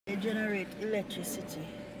generate electricity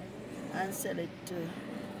and sell it to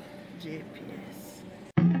JPS.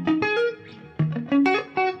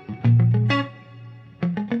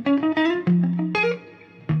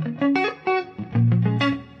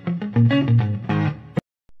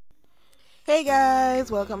 Hey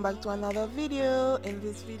guys, welcome back to another video. In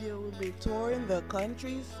this video we'll be touring the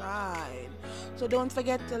countryside, so don't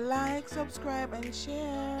forget to like, subscribe and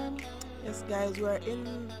share. Yes guys, we're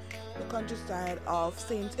in the countryside of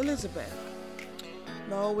St. Elizabeth.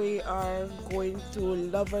 Now we are going to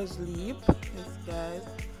Lover's Leap. Yes guys.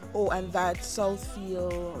 Oh, and that's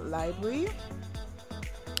Southfield Library.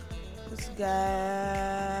 Yes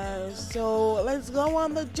guys, so let's go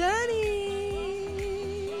on the journey.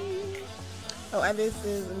 Oh, and this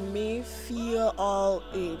is Mayfield All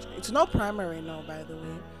Age. It's not primary now, by the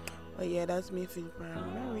way. But yeah, that's Mayfield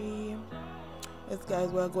Primary. Yes guys,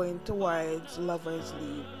 we're going towards Lover's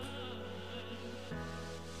Leap.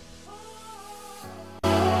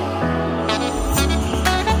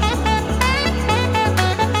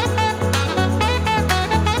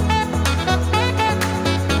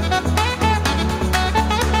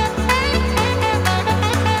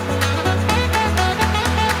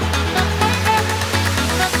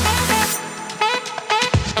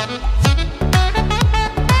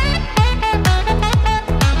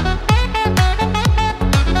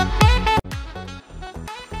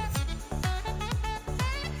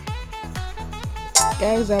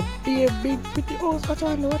 Guys, a big pretty house. What's the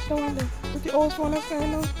one there? Pretty house for us right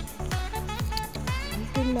now.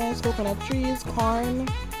 Pretty nice coconut trees, corn.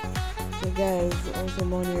 So guys, also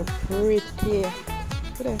money pretty.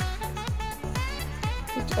 Look at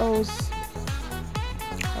pretty house.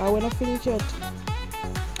 I wanna finish it.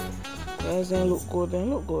 Guys, they look good. They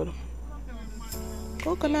look good.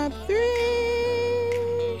 Coconut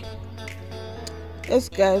tree. Yes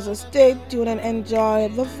guys, so stay tuned and enjoy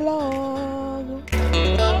the vlog.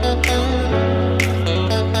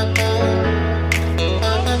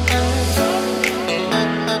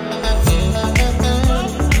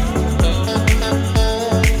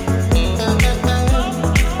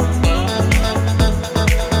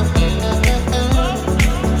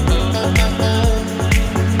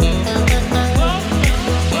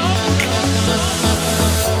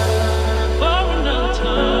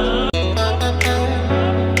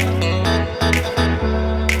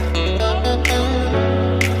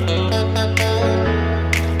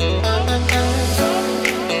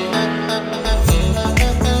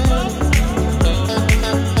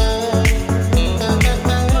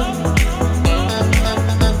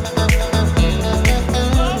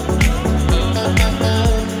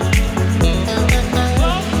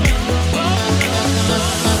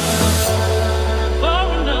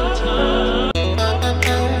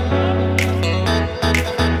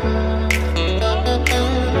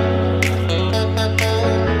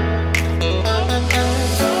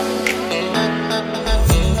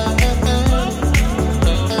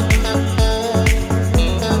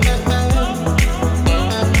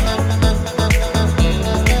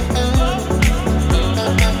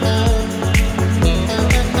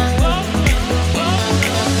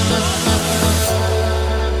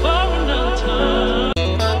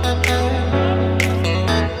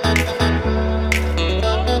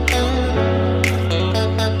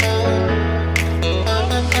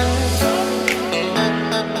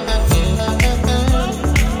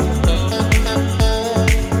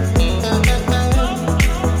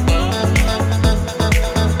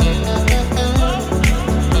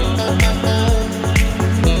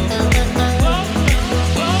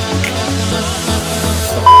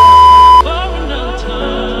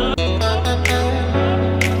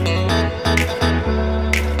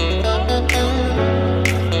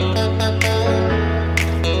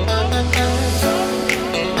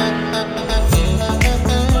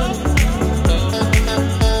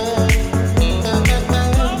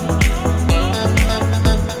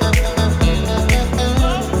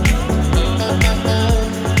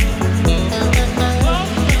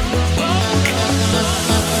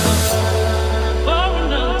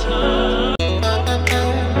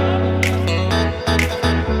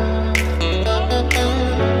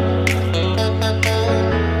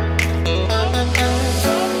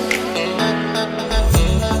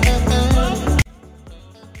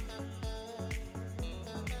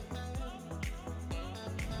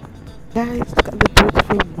 Guys, look at the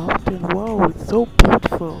beautiful mountain. Wow, it's so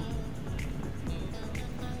beautiful.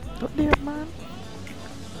 Look there, man.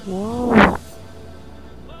 Wow.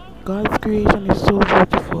 God's creation is so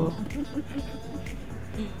beautiful.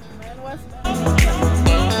 Man, what's that?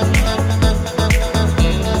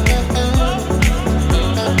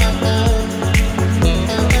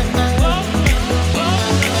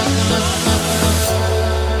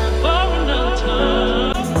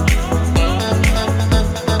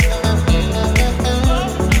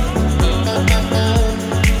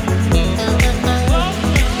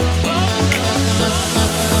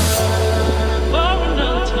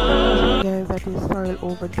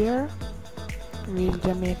 out there. Real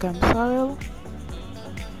Jamaican soil.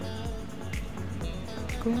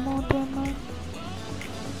 Green Mountain, man.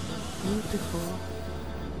 Beautiful.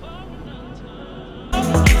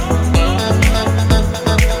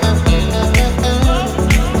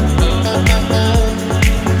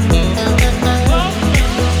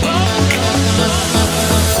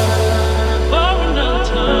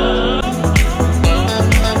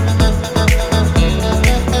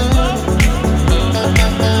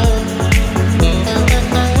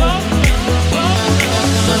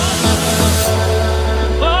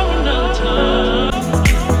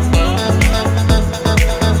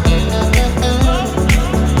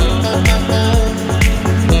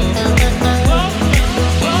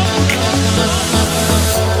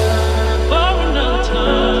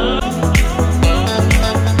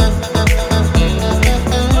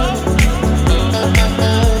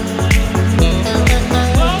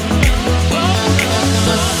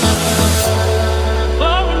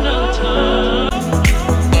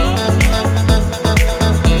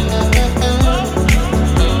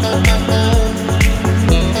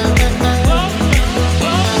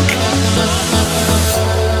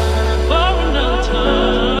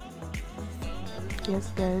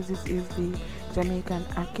 Yes guys, this is the Jamaican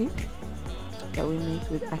ackee that we make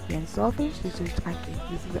with ackee and saltfish. This is ackee.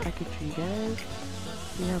 This is the ackee tree, guys.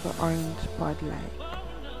 We have an orange pod like.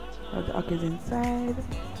 The ackee is inside.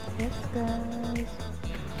 Yes guys.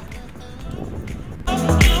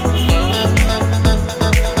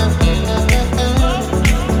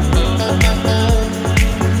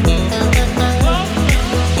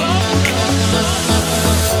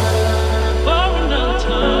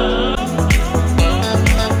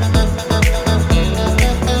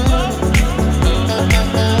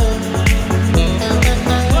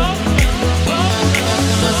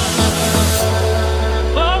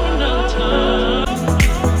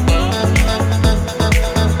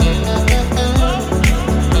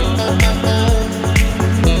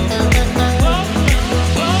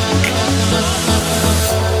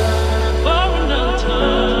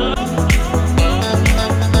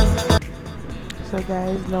 So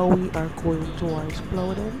guys, now we are going towards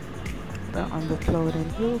Plowden. We're on the Plowden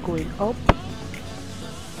Hill going up.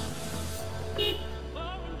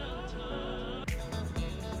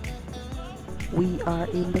 We are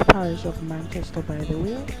in the parish of Manchester, by the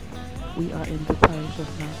way. We are in the parish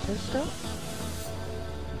of Manchester.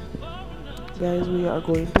 Guys, we are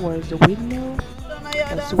going towards the windmill.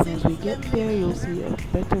 As soon as we get there, you'll see a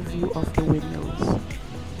better view of the windmills.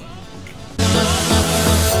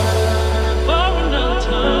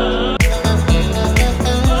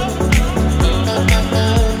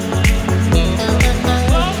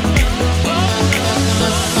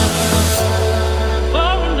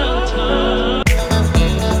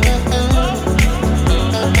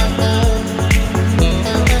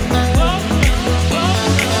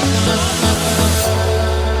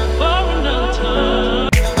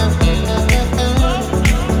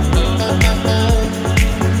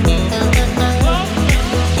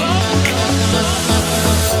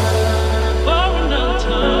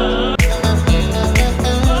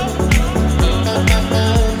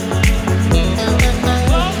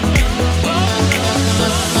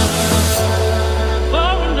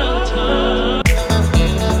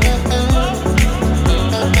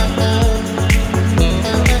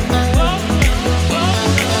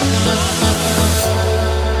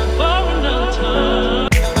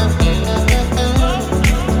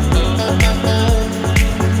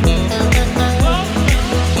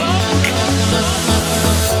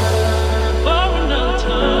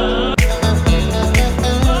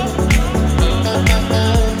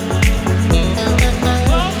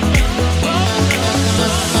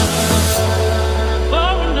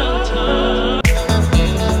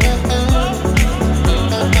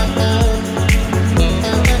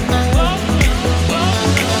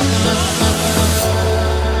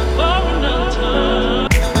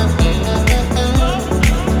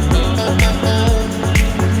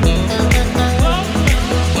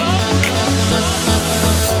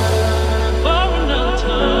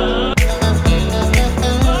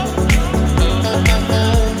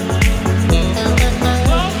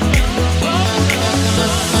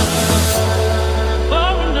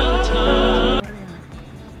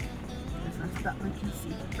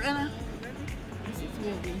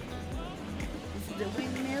 the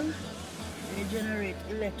windmill, they generate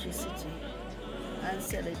electricity and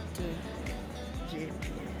sell it to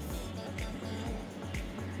JPS.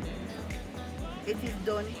 It is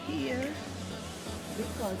done here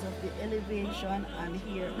because of the elevation, and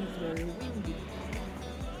here is very windy.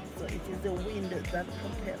 So it is the wind that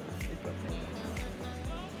propels the propellers.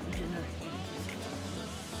 original